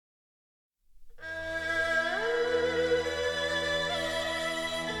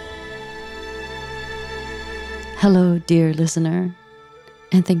Hello, dear listener,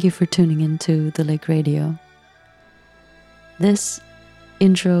 and thank you for tuning into the Lake Radio. This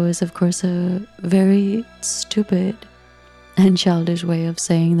intro is, of course, a very stupid and childish way of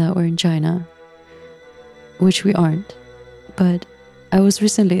saying that we're in China, which we aren't. But I was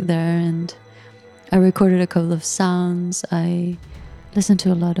recently there and I recorded a couple of sounds. I listened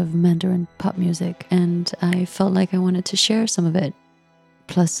to a lot of Mandarin pop music and I felt like I wanted to share some of it,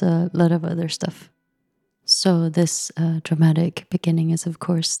 plus a lot of other stuff. So this dramatic beginning is, of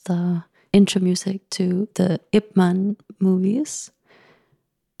course, the intro music to the Ip Man movies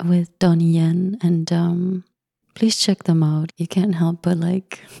with Donnie Yen, and please check them out. You can't help but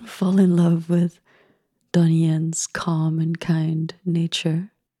fall in love with Donnie Yen's calm and kind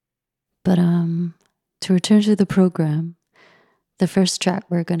nature. But to return to the program, the first track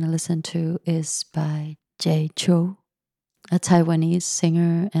we're going to listen to is by Jay Chou, a Taiwanese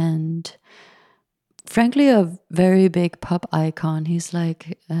singer and frankly a very big pop icon. He's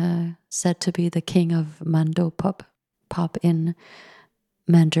said to be the king of Mando pop in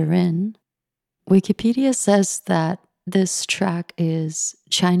Mandarin. Wikipedia says that this track is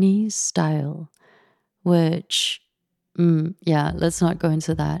Chinese style, which, let's not go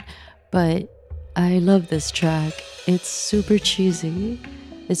into that. But I love this track. It's super cheesy.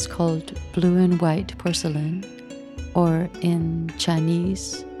 It's called Blue and White Porcelain, or in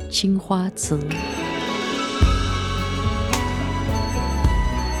Chinese, 青花瓷.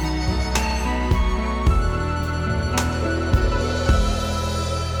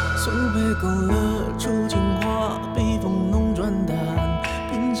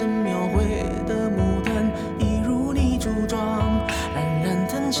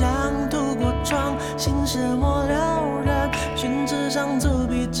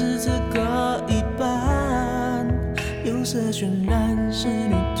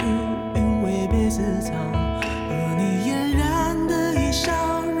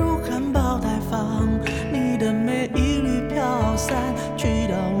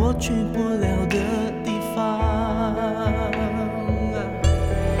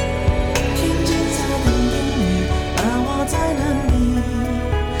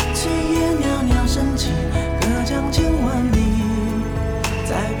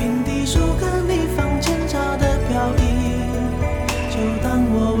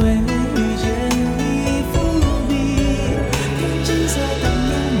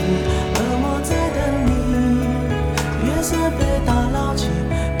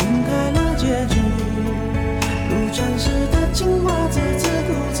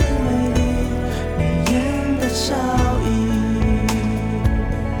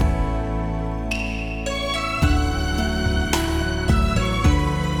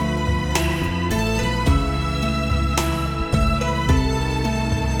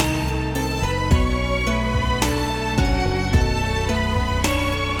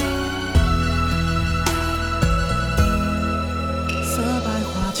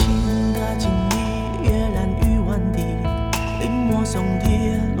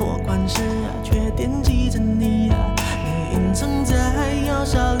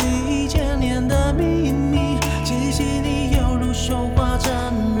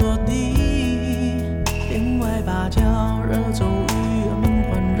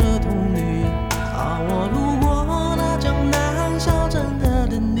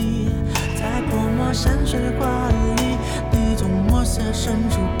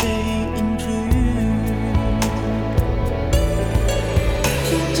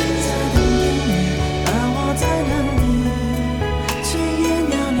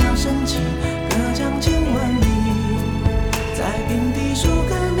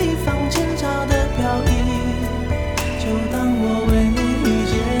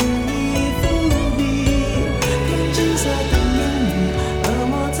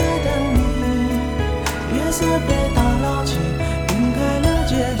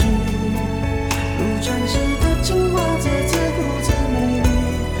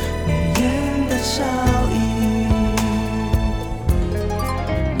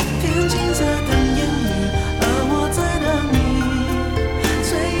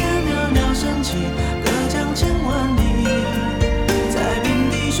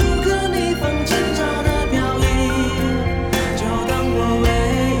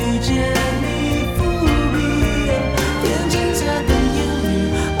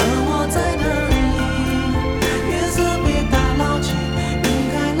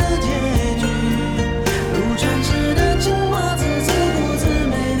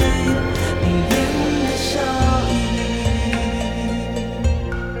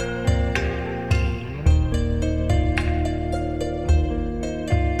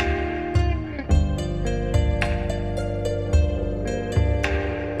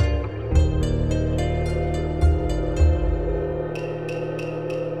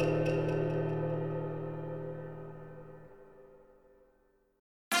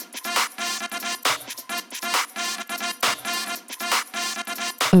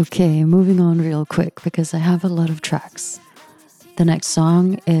 Okay, moving on real quick because I have a lot of tracks. The next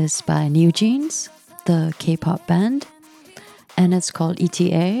song is by NewJeans, the K-pop band, and it's called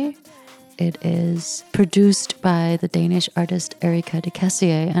ETA. It is produced by the Danish artist Erika de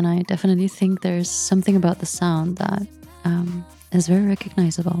Cassier, and I definitely think there's something about the sound that is very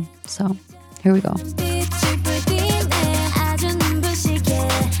recognizable. So here we go.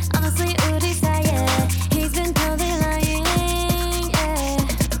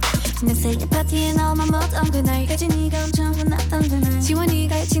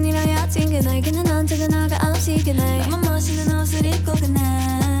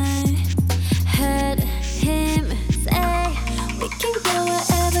 Heard him say we can go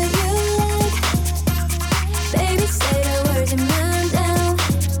wherever you like. Baby, say the words and man down.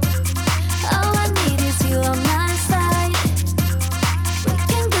 All I need is you on my side. We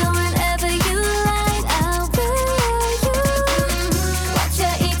can go wherever you like. I'll be you. What's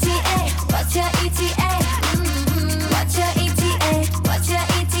your ETA? What's your ETA? What's your ETA? What's your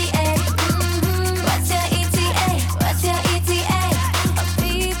ETA? What's your ETA? What's your ETA? I'll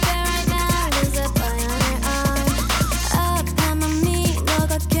be there right now. There's a boy on her arm. 아파만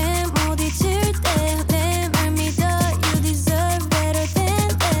너가 걔못 잊을 때 내 말 믿어. You deserve better than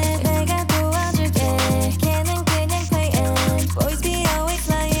that. 내가 도와줄게. 걔는 그냥 playing. Boys be always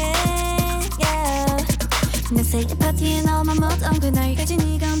lying. Yeah. 내 생일 파티에 너만 못 온 그날까지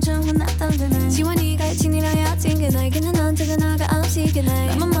네가 엄청 혼났던 그날. 지원이가 일진이라 여친 그날. 걔는 언제든 나가 없이 그날.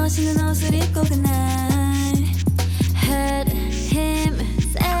 너만 멋있는 옷을 입고 그날. Heard him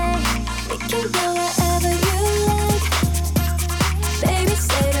say we can go wherever you like. Baby,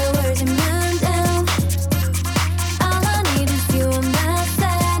 say the words and man down. All I need is you on my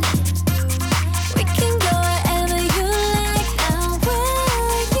side. We can go wherever you like. I'll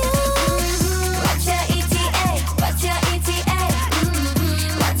wear you. What's your ETA? What's your ETA?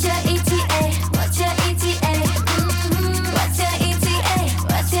 What's your ETA? What's your ETA? What's your ETA?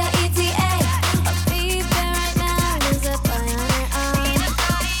 What's your ETA? I'll be there right now. There's a boy on her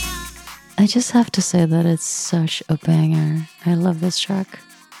arm. I just have to say that it's such a banger. I love this track.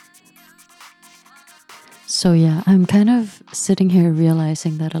 So yeah, I'm kind of sitting here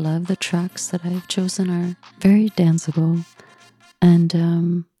realizing that a lot of the tracks that I've chosen are very danceable. And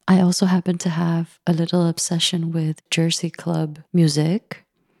I also happen to have a little obsession with Jersey club music.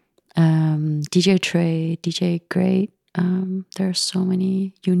 DJ Trey, DJ Great. There are so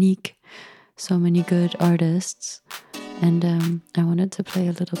many unique, so many good artists. And I wanted to play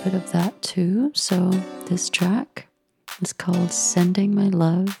a little bit of that too. So this track is called Sending My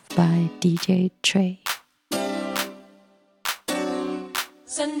Love by DJ Trey.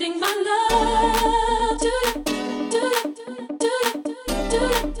 Sending my love to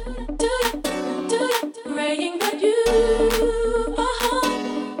praying that you are home.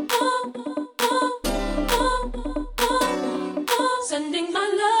 Sending my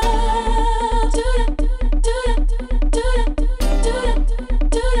love to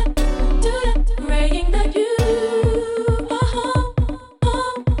praying that you are home.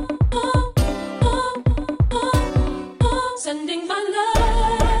 Sending my love.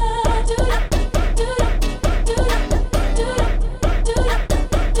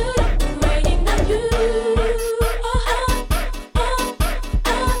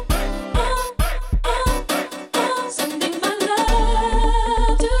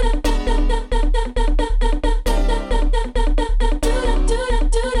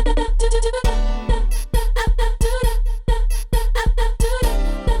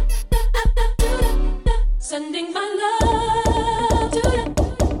 Sending my love to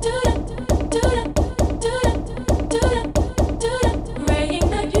praying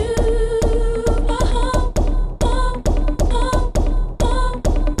that you are home.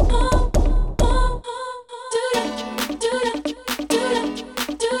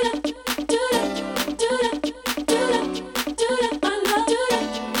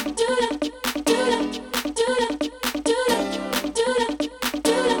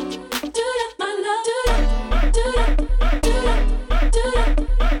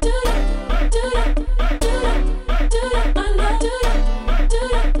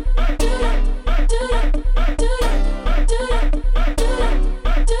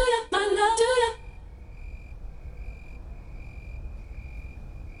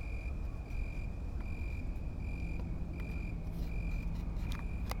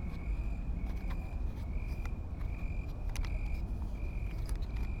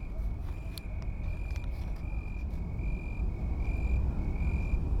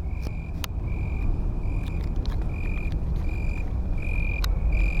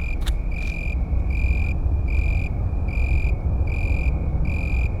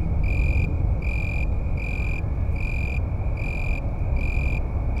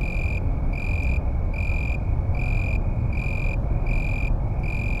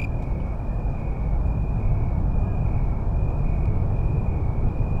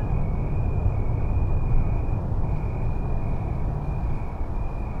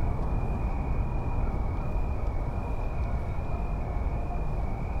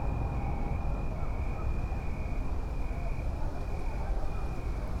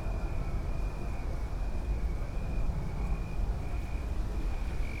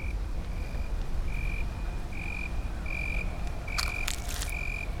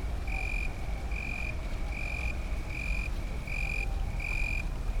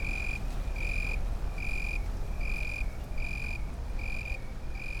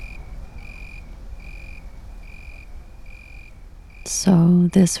 So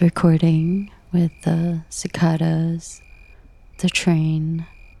this recording with the cicadas, the train,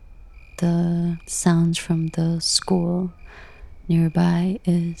 the sounds from the school nearby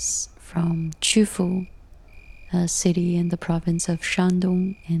is from Qufu, a city in the province of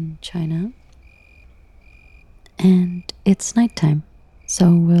Shandong in China. And it's nighttime,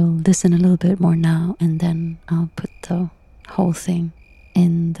 so we'll listen a little bit more now and then I'll put the whole thing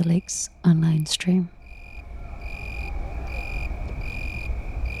in the lake's online stream.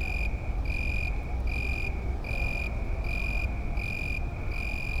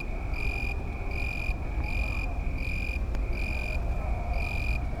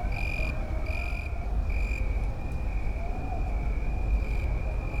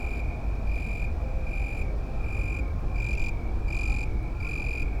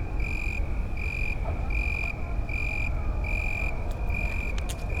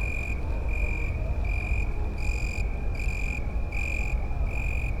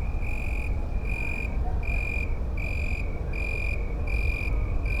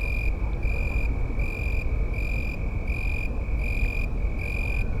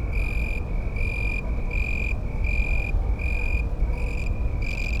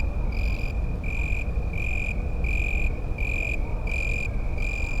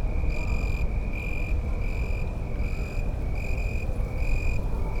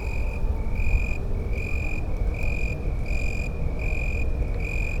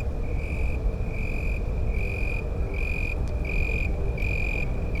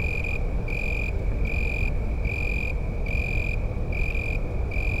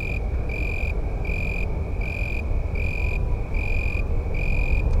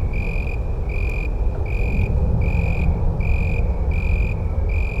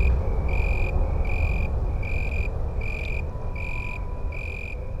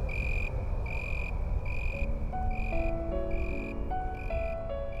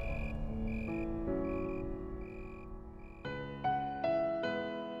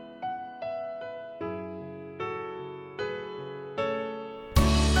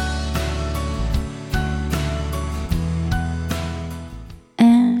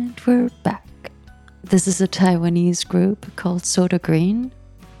 We're back. This is a Taiwanese group called Sodagreen.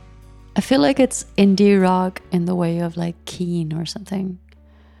 I feel like it's indie rock in the way of like Keen or something.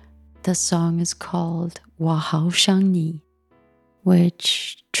 The song is called 我好想你,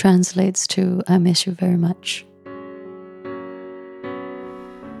 which translates to I miss you very much.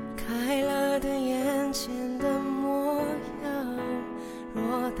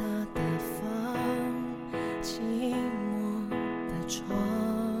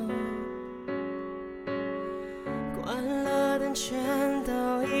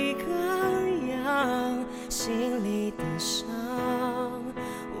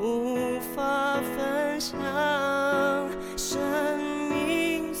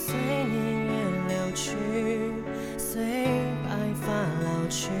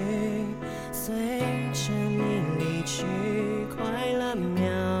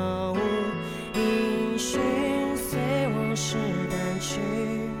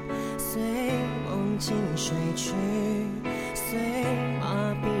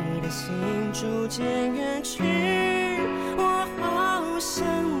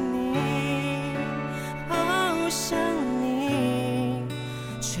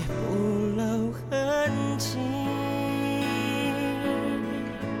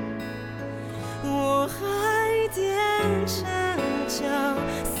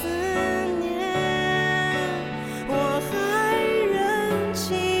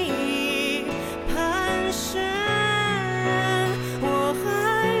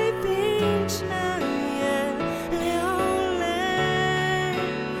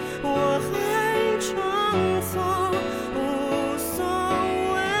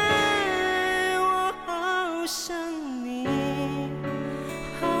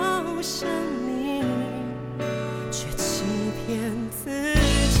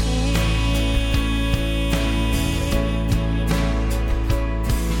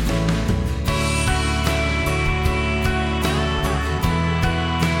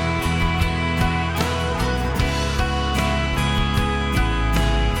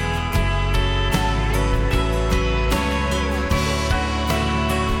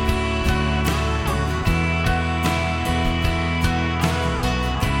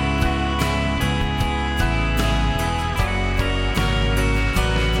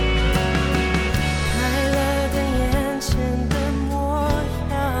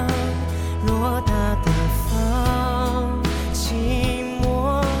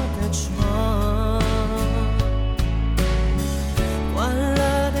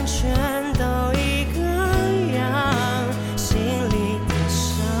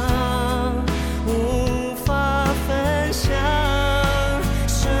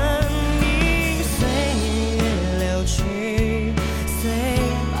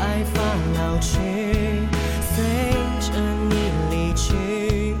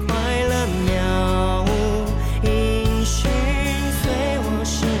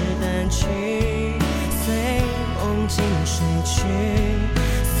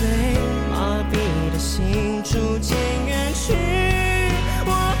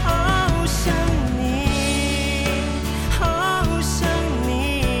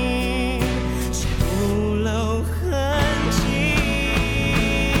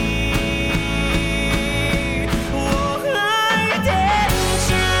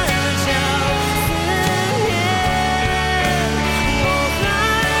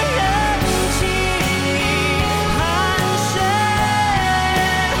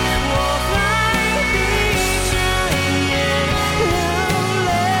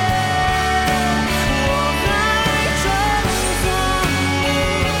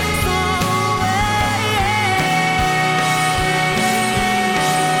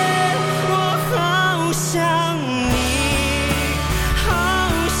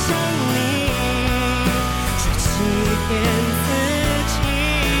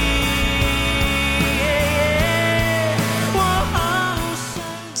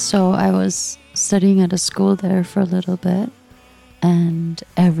 So I was studying at a school there for a little bit, and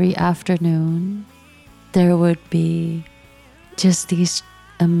every afternoon there would be just these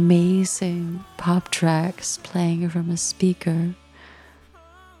amazing pop tracks playing from a speaker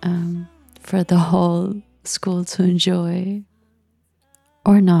for the whole school to enjoy,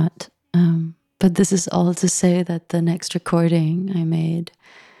 or not. But this is all to say that the next recording I made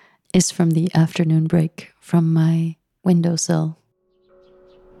is from the afternoon break from my windowsill.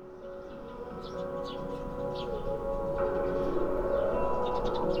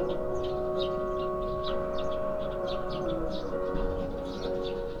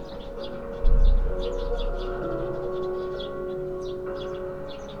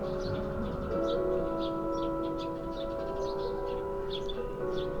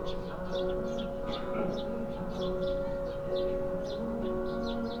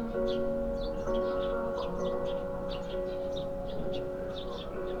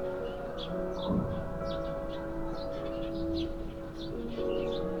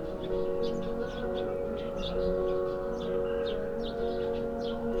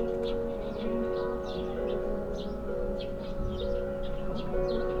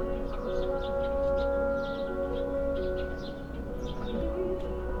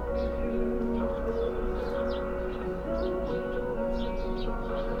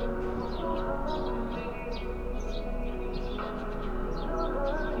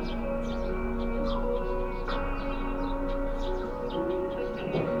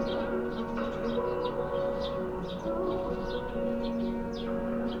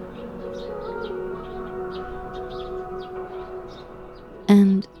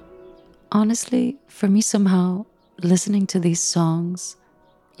 And honestly, for me somehow, listening to these songs,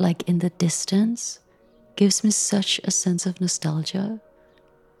 like in the distance, gives me such a sense of nostalgia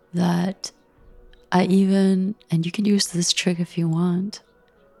that I even, and you can use this trick if you want,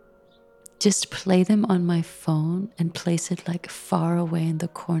 just play them on my phone and place it like far away in the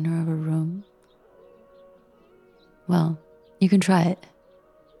corner of a room. Well, you can try it.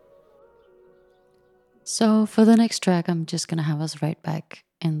 So for the next track, I'm just gonna have us right back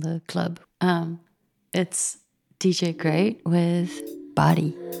in the club. It's DJ Great with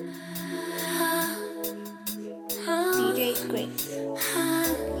Bodyyy. DJ Great.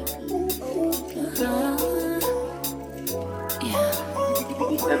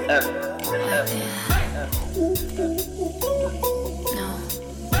 No,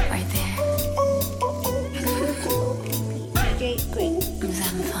 right there. DJ Great. I was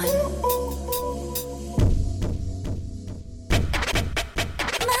having fun.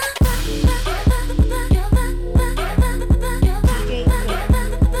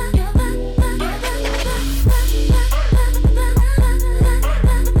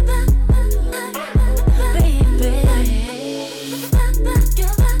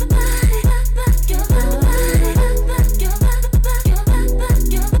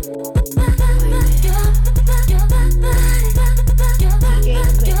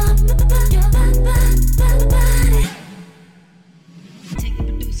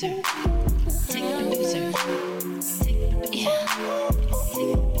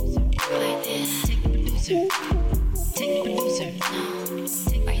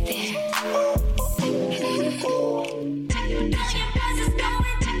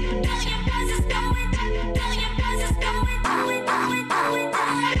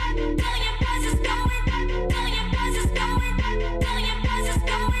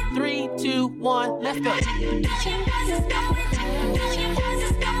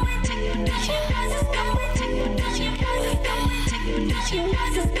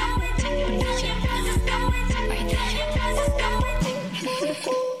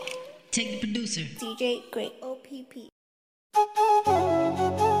 Take the producer. DJ Great. OPP.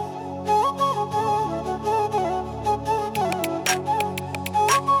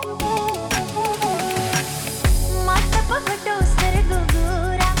 Mata pagato sar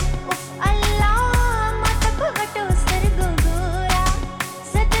gugura, uff Allah. Mata pagato sar gugura.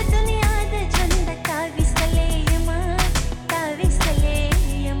 Sat duniya de janda tavisaleyama.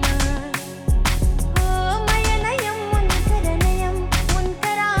 Oh mayanayam munkaranayam,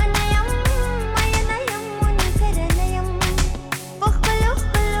 munkaranayam. Mayanayam munkaranayam. Bukhlo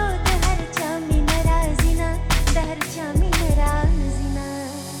dahar chami narazina.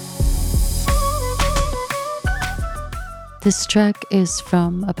 This track is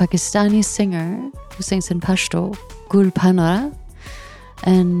from a Pakistani singer who sings in Pashto, Gul Panra,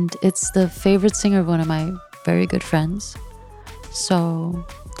 and it's the favorite singer of one of my very good friends. So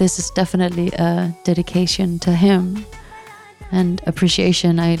this is definitely a dedication to him and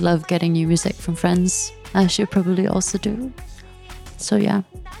appreciation. I love getting new music from friends, as you probably also do. So yeah,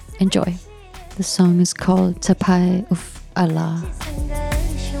 Enjoy. The song is called Tappay Uff Allah.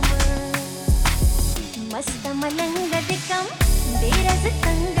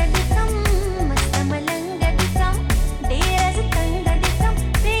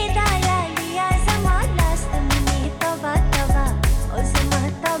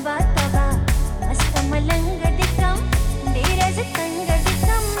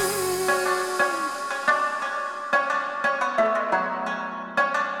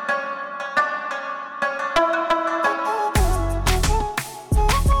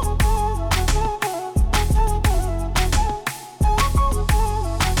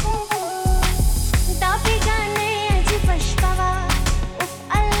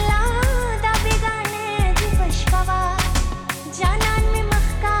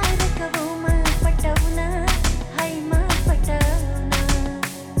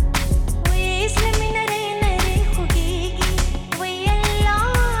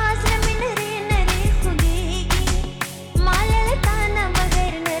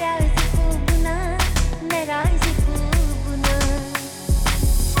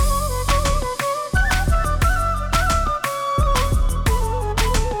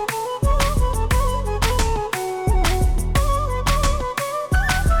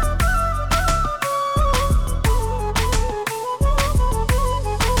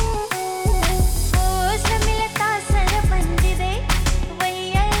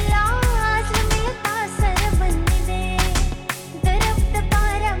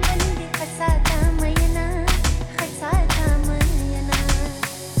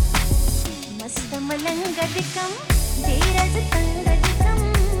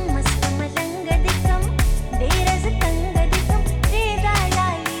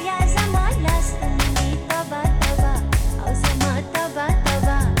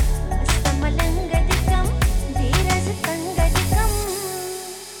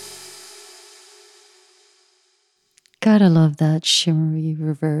 Gotta love that shimmery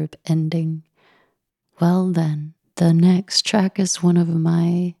reverb ending. Well then, the next track is one of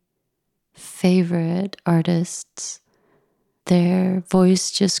my favorite artists. Their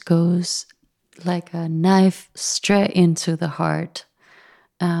voice just goes like a knife straight into the heart.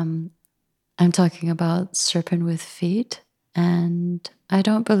 I'm talking about serpentwithfeet, and I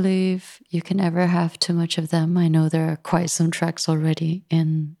don't believe you can ever have too much of them. I know there are quite some tracks already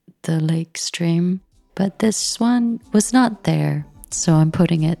in the lake stream, but this one was not there, so I'm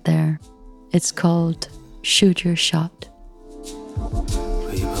putting it there. It's called Shoot Your Shot.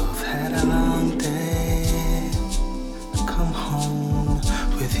 We both had a long day. Come home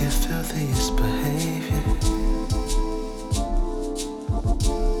with your filthiest behavior.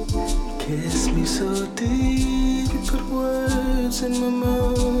 Kiss me so deep, you put words in my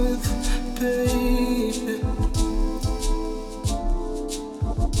mouth, baby.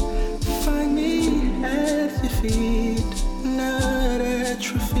 Find me at your feet, not at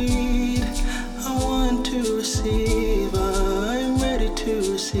your feet. I want to receive, I'm ready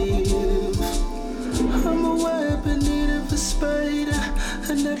to receive. I'm a weapon, need of a spider,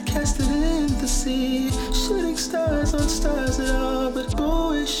 a net casted in the sea. Shooting stars on stars at all, but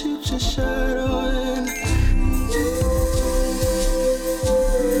boy, shoot your shot on.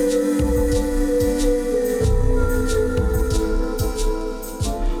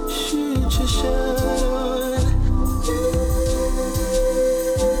 Shoot your shot on.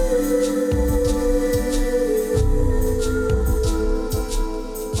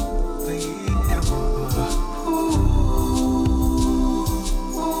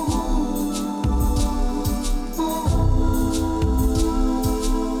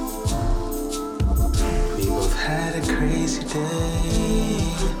 We both had a crazy day.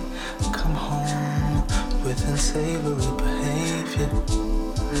 Come home with unsavory behavior.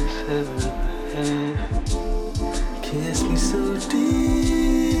 Kiss me so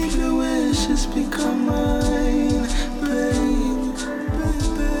deep, your wishes become mine, baby,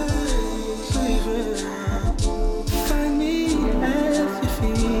 baby. Find me at your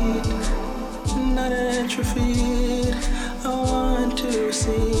feet, not at your feet. I want to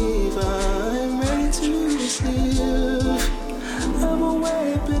receive, I'm ready to receive. I'm a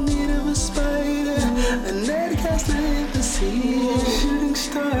weapon, need of a spider, a net casted in the sea. Shooting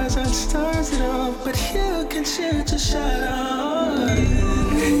stars on stars at all, but you can shoot your shot on.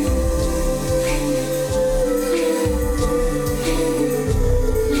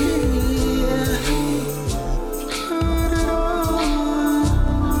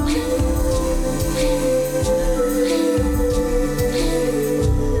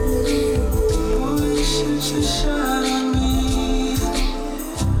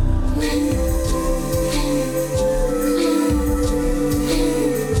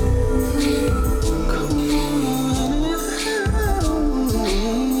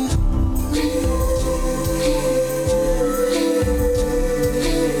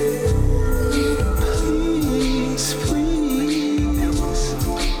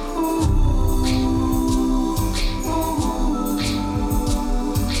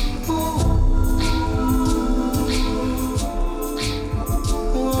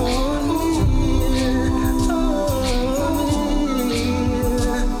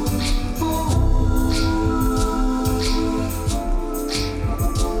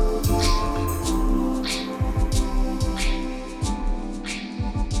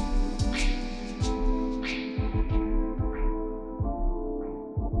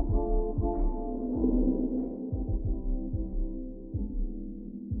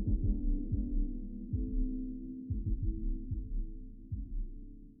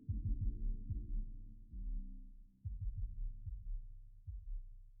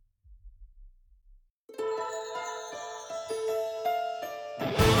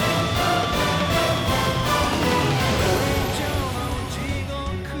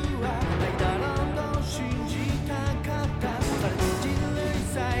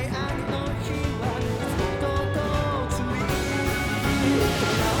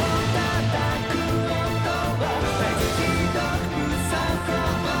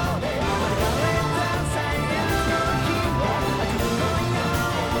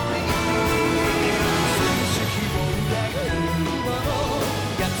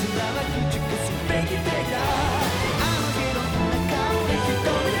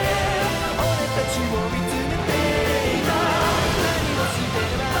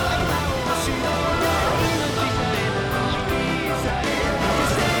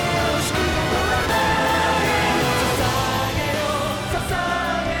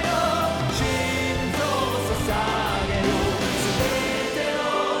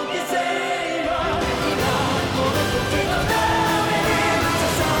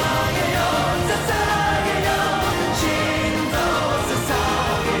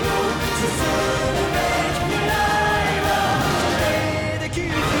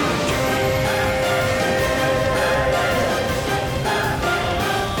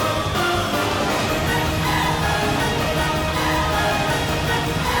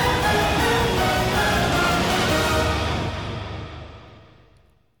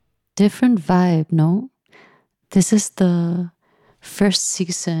 different vibe, no? This is the first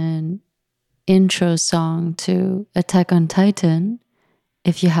season intro song to Attack on Titan.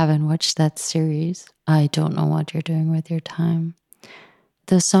 If you haven't watched that series, I don't know what you're doing with your time.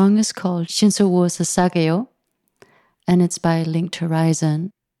 The song is called Shinzo wo Sasageyo, and it's by Linked Horizon,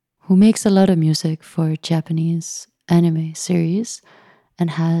 who makes a lot of music for Japanese anime series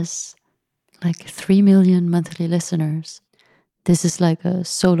and has like 3 million monthly listeners. This is like a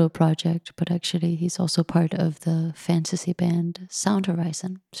solo project, but actually he's also part of the fantasy band Sound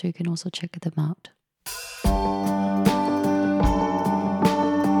Horizon, so you can also check them out.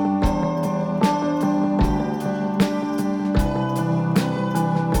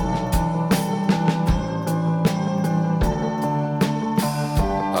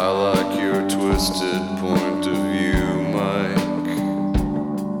 I like your twisted point of view, Mike.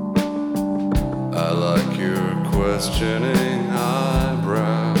 I like your questioning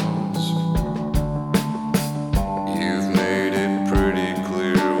eyebrows. You've made it pretty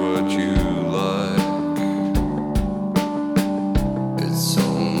clear what you like. It's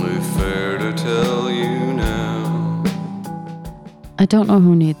only fair to tell you now. I don't know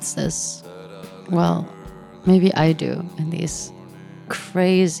who needs this. Well, maybe I do in these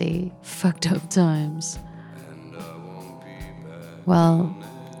crazy, fucked up times. Well,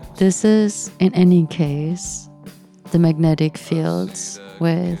 this is, in any case, The Magnetic Fields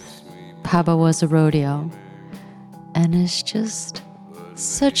with Papa Was a Rodeo. And it's just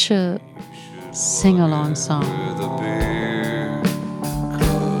such a sing-along song. With a beer,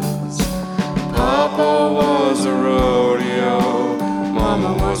 'cause Papa was a rodeo,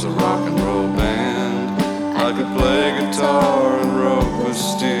 Mama was a rock and roll band. I could play guitar and rope a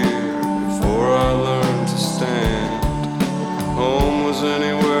steer before I learned to stand. Home was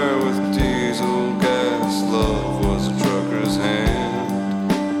anywhere with diesel gas. Love was a trucker's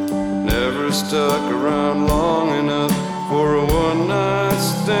hand. Never stuck around long enough for a one-night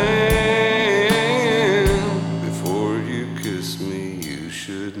stand. Before you kiss me, you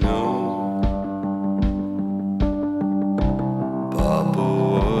should know Papa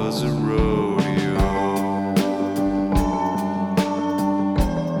was a rodeo.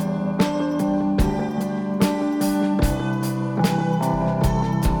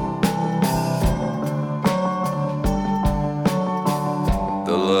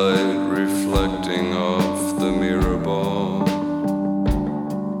 The light reflecting off the mirror ball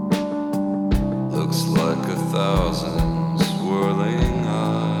looks like 1,000 swirling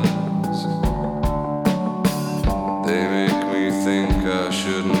eyes. They make me think I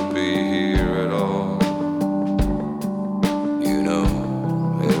shouldn't be here at all. You know,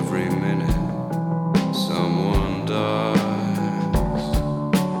 every minute someone dies.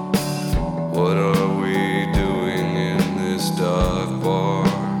 What are we doing in this dive bar?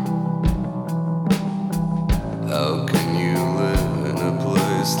 How can you live in a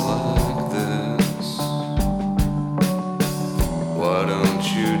place like this? Why don't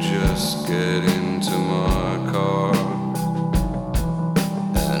you just get into my car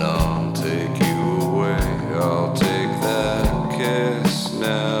and I'll take you away? I'll take that kiss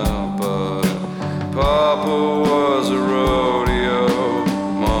now. But Papa was a rodeo,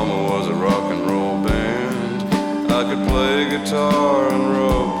 Mama was a rock and roll band. I could play guitar and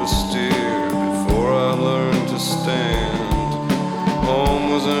rope a steer before I learned to stand. Home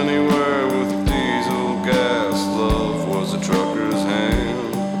was anywhere with diesel gas. Love was a trucker's hand.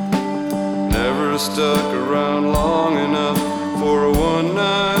 Never stuck around long enough for a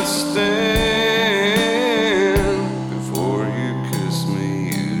one-night stand. Before you kiss me,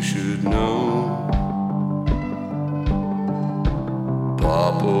 you should know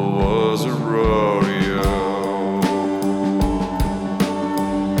Papa was a rodeo.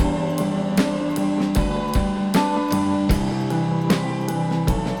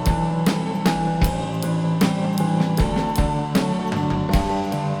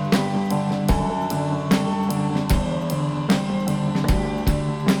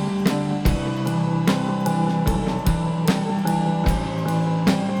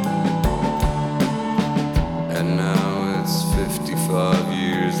 And now it's 55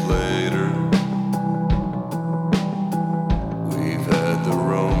 years later. We've had the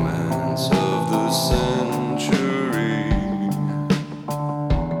romance of the century.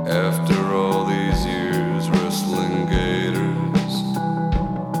 After all these years wrestling gators,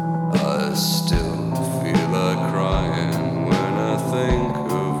 I still feel like crying when I think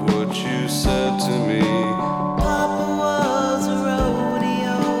of what you said to me. Papa was a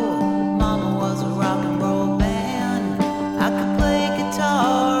rodeo, Mama was a rock and roll band. I could play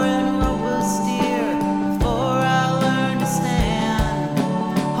guitar and rope a steer before I learned to stand.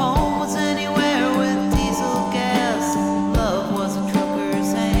 Home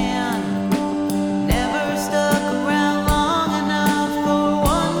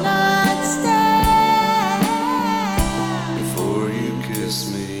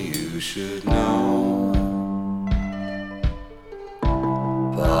should know.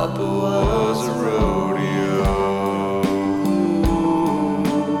 Papa was a rodeo.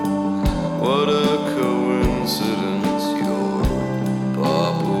 What a coincidence, your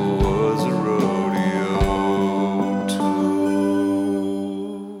Papa was a rodeo too.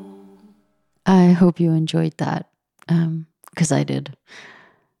 I hope you enjoyed that, because I did.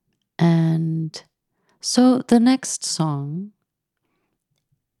 And so the next song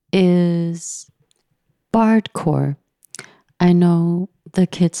is Bardcore. I know the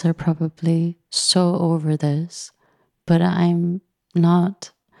kids are probably so over this, but I'm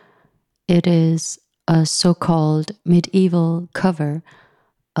not. It is a so-called medieval cover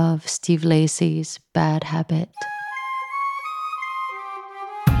of Steve Lacy's Bad Habit.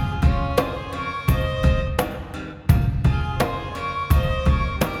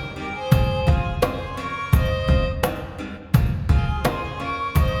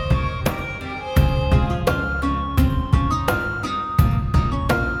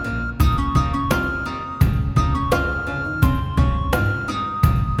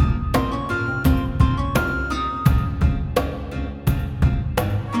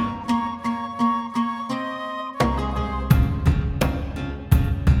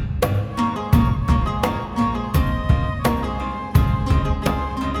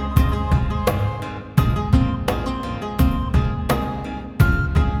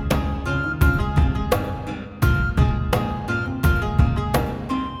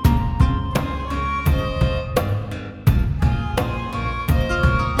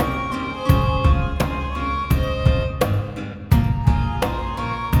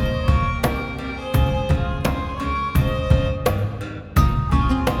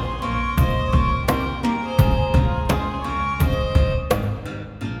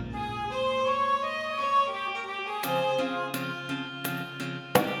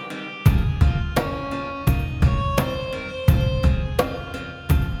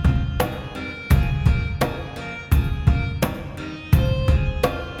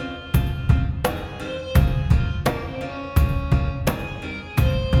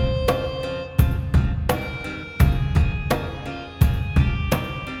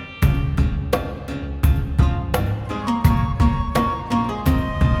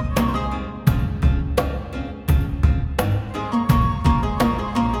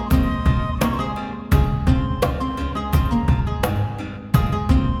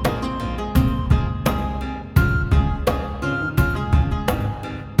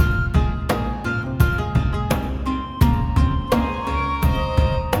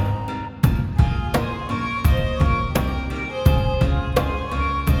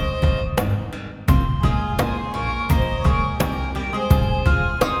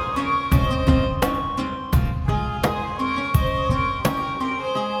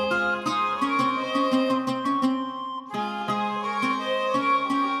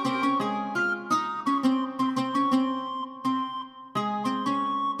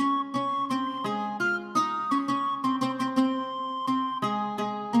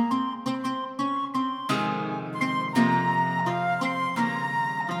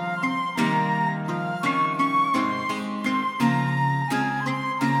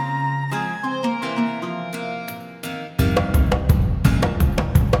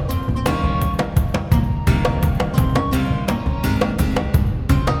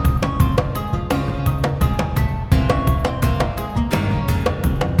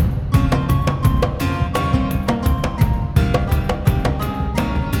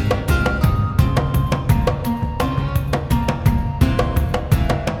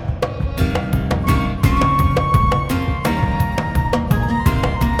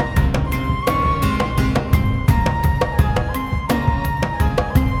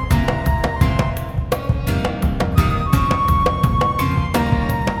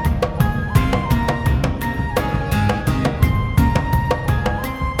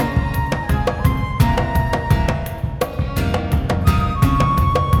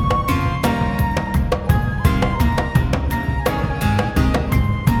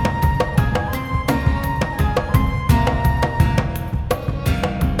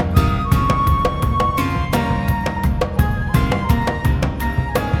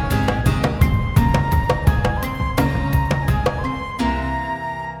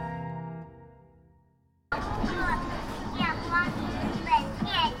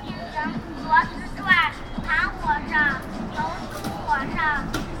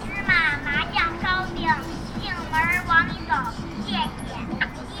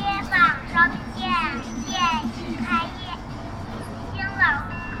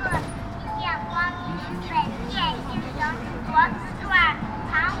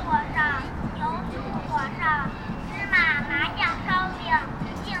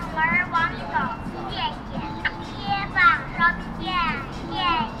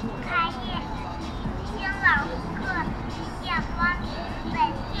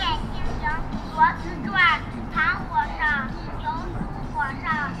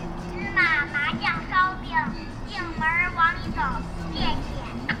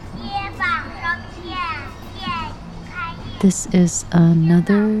 This is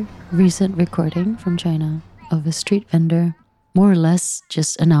another recent recording from China of a street vendor, more or less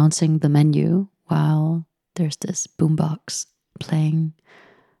just announcing the menu while there's this boombox playing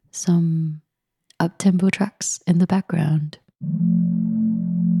some up-tempo tracks in the background.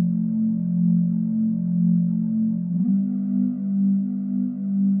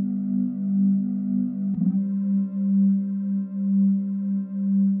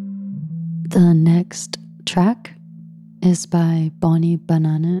 The next track is by Bonnie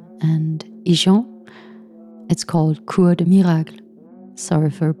Banane and Ichon. It's called Cour Des Miracles. Sorry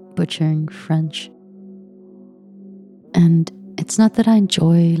for butchering French. And it's not that I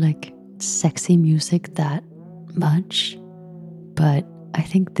enjoy like sexy music that much, but I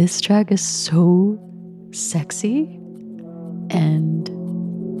think this track is so sexy and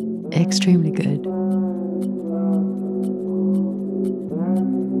extremely good.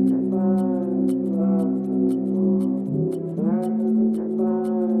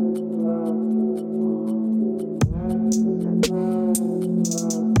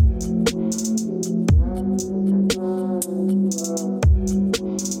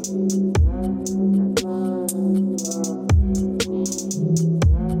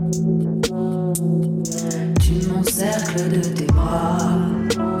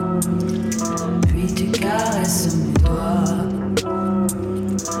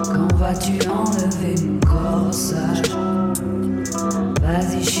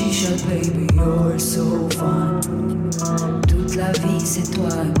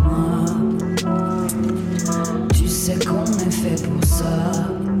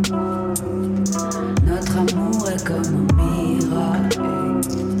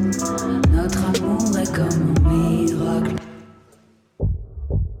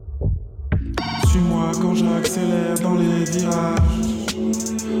 Suis-moi quand j'accélère dans les virages.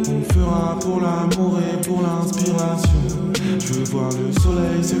 On fera pour l'amour et pour l'inspiration. Je veux voir le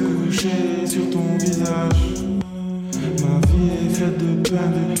soleil se coucher sur ton visage. Ma vie est faite de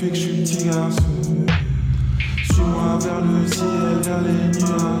peine depuis que je suis petit garçon. Suis-moi vers le ciel, vers les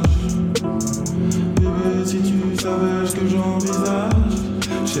nuages. Bébé, si tu savais ce que j'envisage.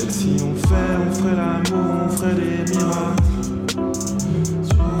 Je sais que si on ferait l'amour, on ferait des miracles.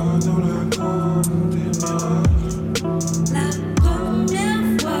 Dans la cour des miracles. La première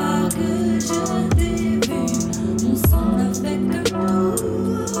fois que je t'ai vu, mon sang n'a fait que tout.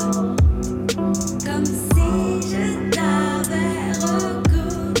 Comme si je t'avais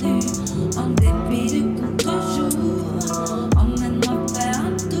reconnu, en dépit du contre-jour. Emmène-moi faire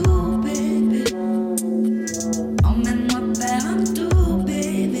un tour, bébé. Emmène-moi faire un tour,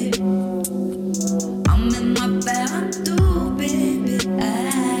 bébé. Emmène-moi faire un tour, bébé.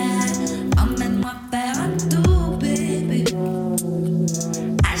 Emmène-moi faire un tour, bébé.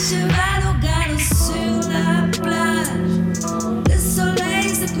 À cheval au galop sur la plage. Le soleil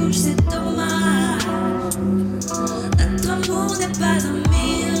se couche, c'est dommage. Notre amour n'est pas un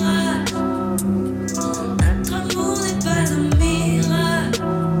miracle. Notre amour n'est pas un miracle.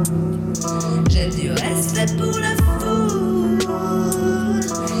 J'ai dû rester pour la foudre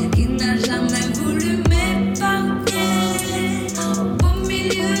qui n'a jamais voulu m'épargner. Au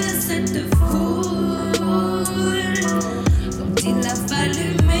milieu de cette foule, quand il a fallu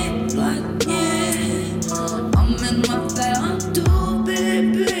m'éloigner. Emmène-moi faire un tour,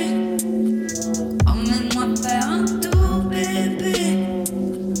 bébé. Emmène-moi faire un tour, bébé.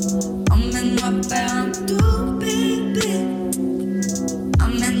 Emmène-moi faire un tour, bébé.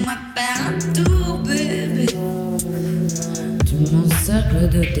 Emmène-moi faire un tour, bébé. Tu m'encercles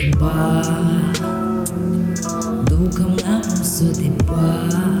de tes bras, doux comme la mousse des bois.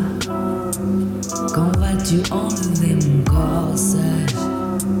 Quand vas-tu enlever mon corsage?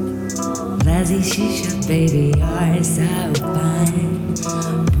 Vas-y chicha baby, you're so fine.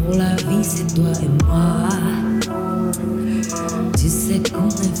 Pour la vie c'est toi et moi. Tu sais qu'on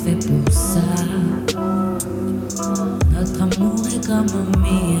est fait pour ça. Notre amour est comme un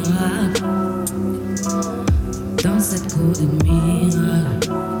miracle. Dans cette cour de miracles.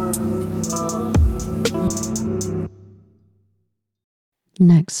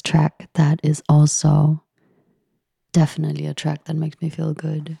 Next track that is also definitely a track that makes me feel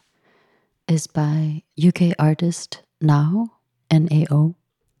good is by UK artist Now, N-A-O,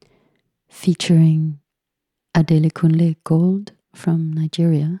 featuring Adekunle Gold from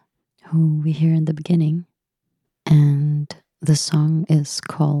Nigeria, who we hear in the beginning. And the song is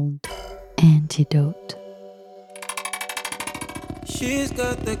called Antidote. She's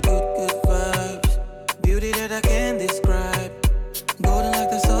got the good vibes, beauty that I can't describe. Golden like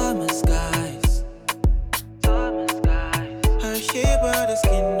the summer skies. Her shape, but the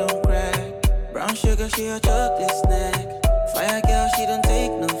skin don't crack. Brown sugar, she a chocolate snack. Fire girl, she don't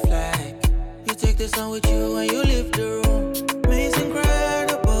take no flag. You take the sun with you when you leave the room. It's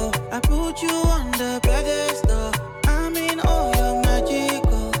incredible. I put you on the pedestal. I mean, oh, you're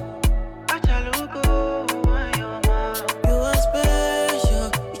magical. You are special.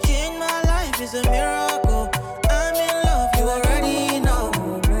 You changed my life, it's a miracle. I'm in love, you already know.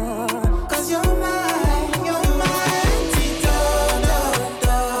 Cause you're my antidote. You're my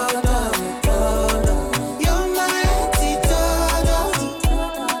antidote.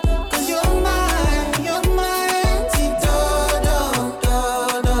 Cause you're my antidote.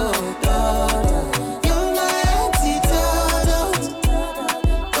 You're my antidote.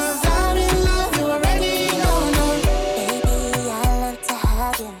 Cause I'm in love, you already know. Baby, I love to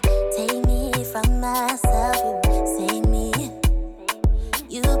have you. Take me from myself, you save me.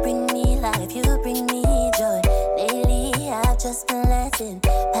 You bring me life, you bring me joy. Lately, I've just been letting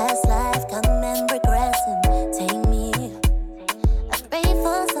past life come and regressing. Take me. I pray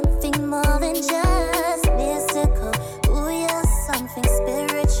for something more than just mystical. Ooh, you're something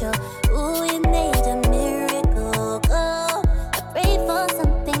spiritual. Ooh, you made a miracle. Oh, I pray for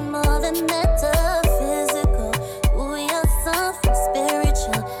something more than metaphysical. Ooh, you're something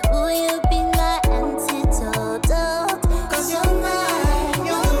spiritual. Ooh, you be my antidote. Cause you're my antidote.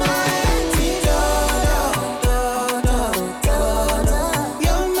 You're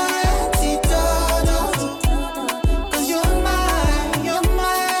my antidote. Cause you're my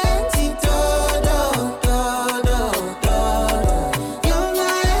antidote. You're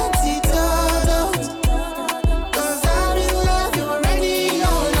my antidote. Cause I'm in love, you already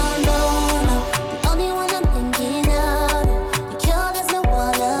know. The only one I'm thinking of, the cure, there's no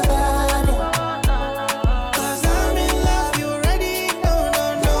one above you. Cause I'm in love, you already know.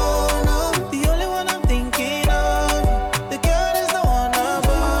 The only one I'm thinking of, the girl is the one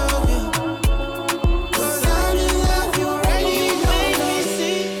above you. Cause I'm in love, you already know. Make me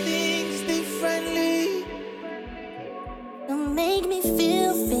see things differently. You make me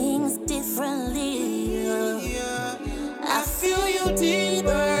feel things differently. Yeah, I feel you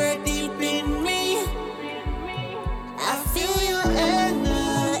deeper, deep in me. I feel your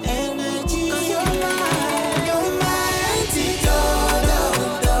energy. Cause you're my antidote.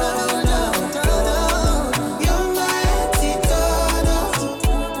 You're my antidote.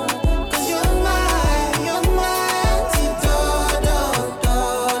 Cause you're my antidote.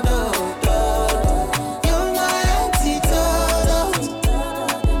 You're my antidote.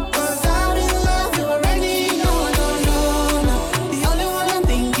 Cause I'm in love, you already know. The only one I'm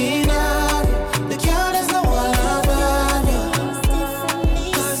thinking of, the cure is the one above you.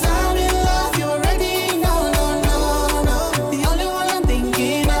 Cause I'm in love, you already know. The only one I'm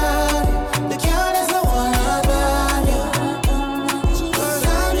thinking of, the cure is the one above you. Cause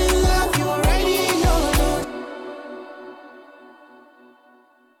I'm in love, you already know.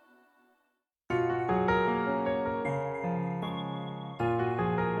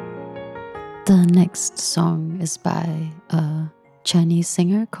 The next song is by a Chinese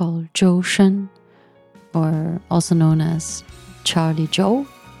singer called Zhou Shen, or also known as Charlie Zhou.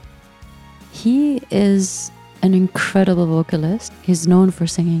 He is an incredible vocalist. He's known for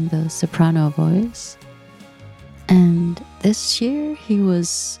singing the soprano voice. And this year he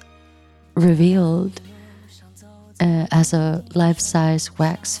was revealed as a life-size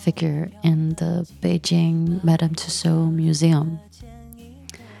wax figure in the Beijing Madame Tussauds Museum.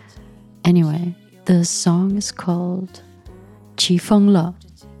 Anyway, the song is called 起风了,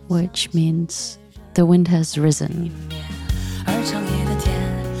 which means the wind has risen. 而长夜的天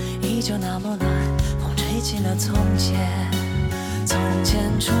依旧那么暖，风吹起了从前。从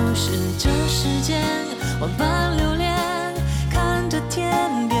前初识这世间，万般流连，看着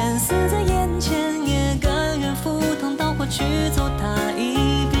天边似在眼前，也甘愿赴汤蹈火去走它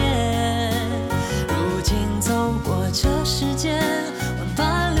一遍。如今走过这世间，万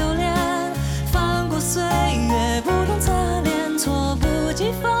般流连，翻过岁月不同侧脸，措不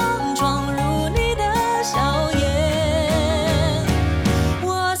及防闯入你的笑颜。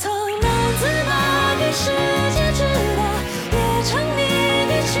我曾难自那个世界之大，也沉溺于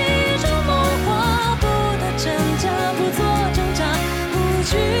其中梦话，不打真假，不做挣扎，不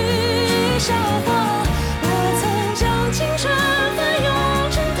惧笑话。我曾将青春翻涌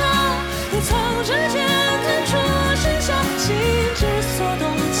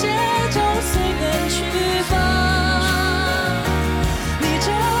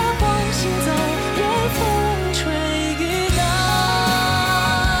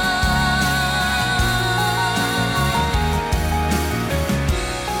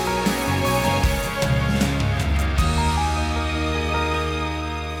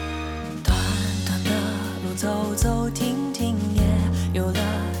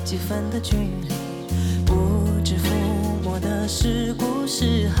几分的距离，不知抚摸的是故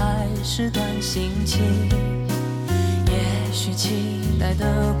事还是段心情。也许期待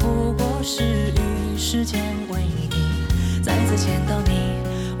的不过是与时间为敌，再次见到你，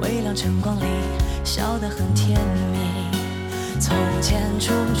微亮晨光里笑得很甜蜜。从前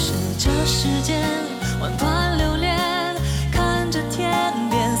初识这世间，万般留恋，看着天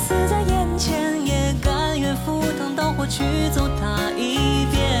边死在眼前，也甘愿赴汤蹈火去走它一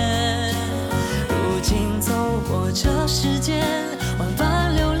遍。如今走过这世间，万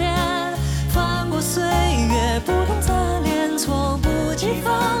般留恋，翻过岁月不同侧脸，猝不及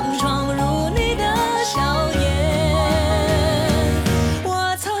防闯入你的笑颜。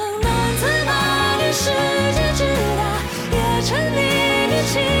我曾难在那年世界之大，也沉溺于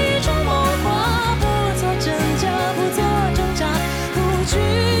其中梦话，不做真假，不做挣扎，不惧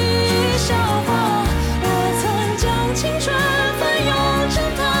笑话。我曾将青春翻涌成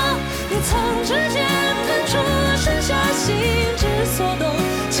她，你曾指尖弹出剩下心之所动，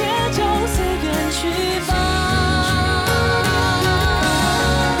且就随缘去吧。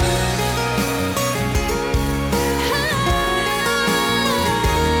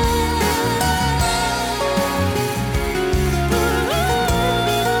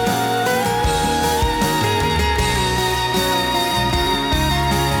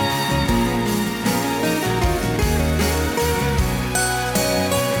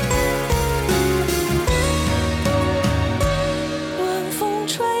晚风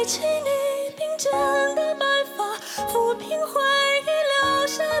吹起你鬓间的白发，抚平回忆留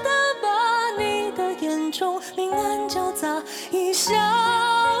下的疤，你的眼中明暗交杂，一笑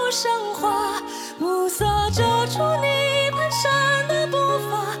生花，暮色遮住你蹒跚的步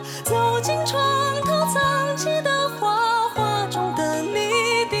伐，走进床头藏起的画，画中的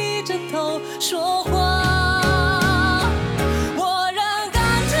你低着头说话。我仍感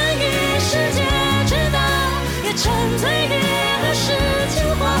叹于世界之大，也沉醉于儿时情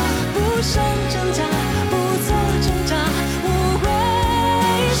话，不想挣扎，不做挣扎，无悔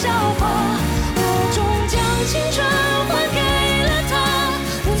笑话。我终将青春还给了他，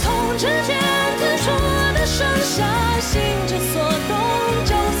无从指尖弹出的剩下心之所动，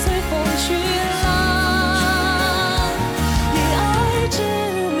就随风去了。以爱之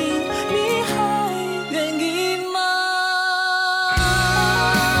名，你还愿意吗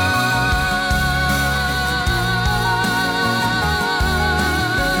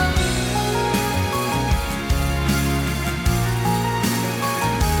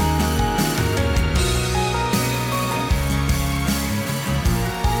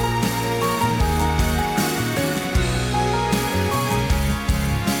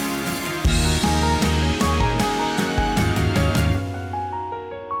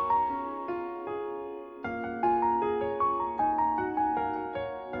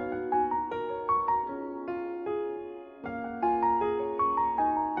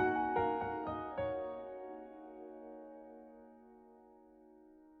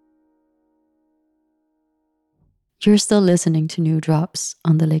？You're still listening to New Drops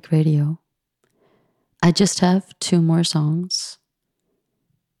on the Lake Radio. I just have 2 more songs.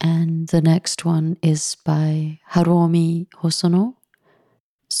 And the next one is by Haruomi Hosono.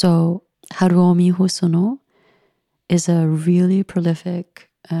 So Haruomi Hosono is a really prolific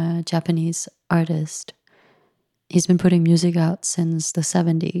Japanese artist. He's been putting music out since the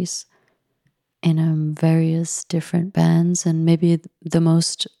 70s in various different bands, and maybe the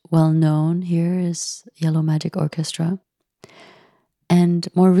most well-known here is Yellow Magic Orchestra. And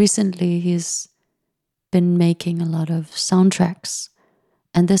more recently, he's been making a lot of soundtracks.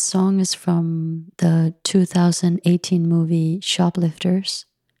 And this song is from the 2018 movie Shoplifters.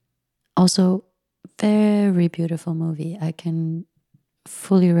 Also, very beautiful movie. I can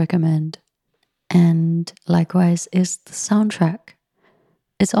fully recommend. And likewise is the soundtrack.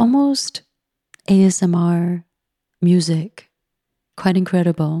 It's almost ASMR music. Quite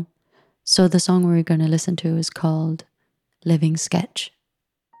incredible. So the song we're going to listen to is called Living Sketch.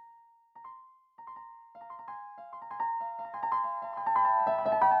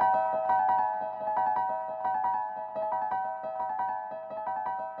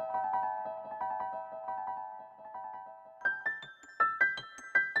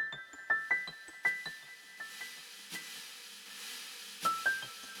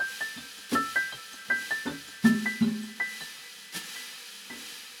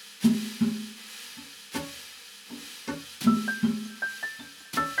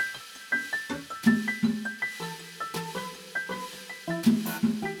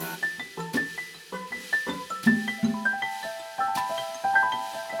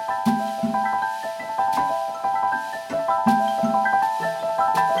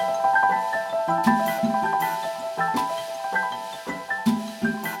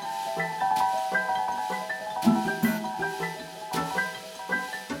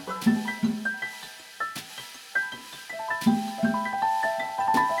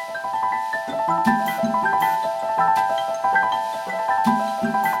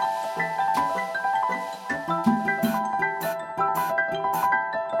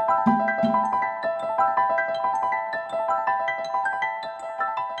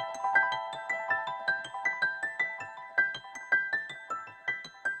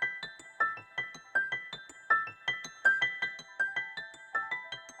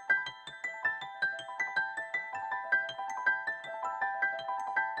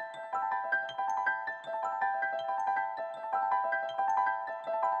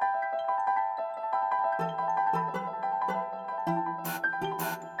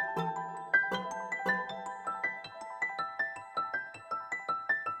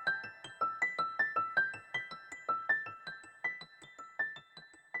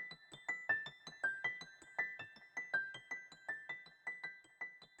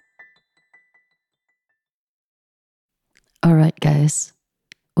 guys.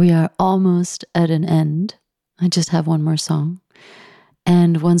 We are almost at an end. I just have one more song.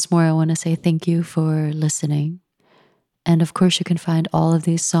 And once more, I want to say thank you for listening. And of course, you can find all of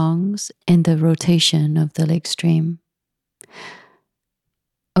these songs in the rotation of the Lake Stream.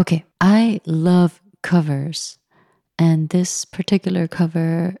 Okay, I love covers. And this particular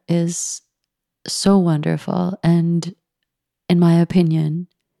cover is so wonderful and, in my opinion,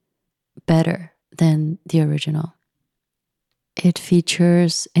 better than the original. It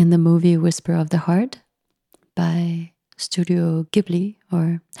features in the movie Whisper of the Heart by Studio Ghibli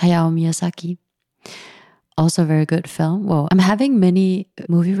or Hayao Miyazaki. Also a very good film. Well, I'm having many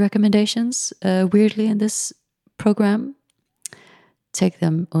movie recommendations, weirdly, in this program. Take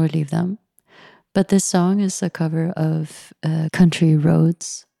them or leave them. But this song is a cover of Country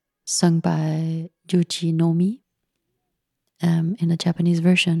Roads, sung by Yuji Nomi in a Japanese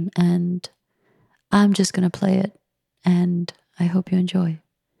version. And I'm just going to play it. And I hope you enjoy.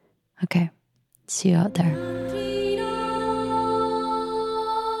 Okay, see you out there.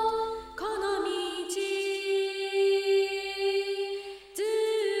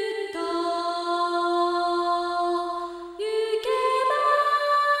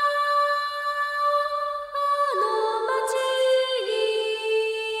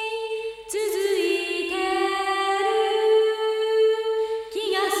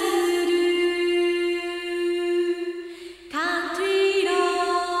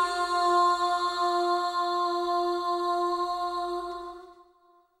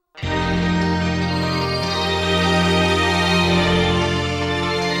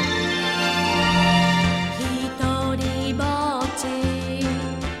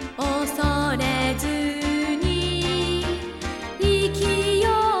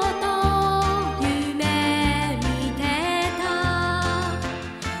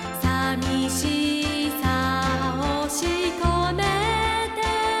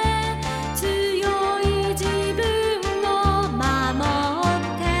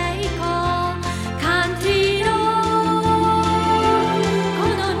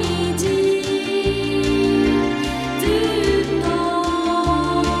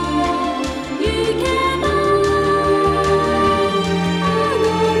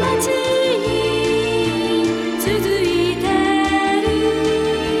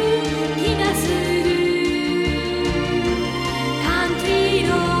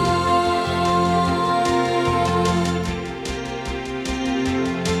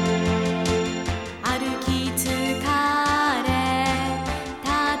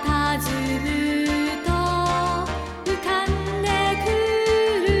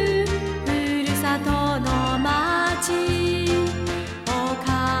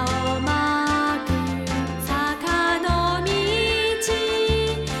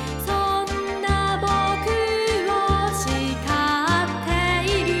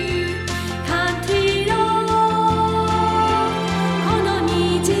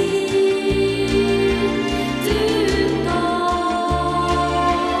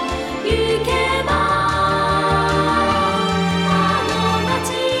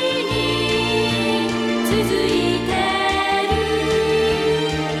続い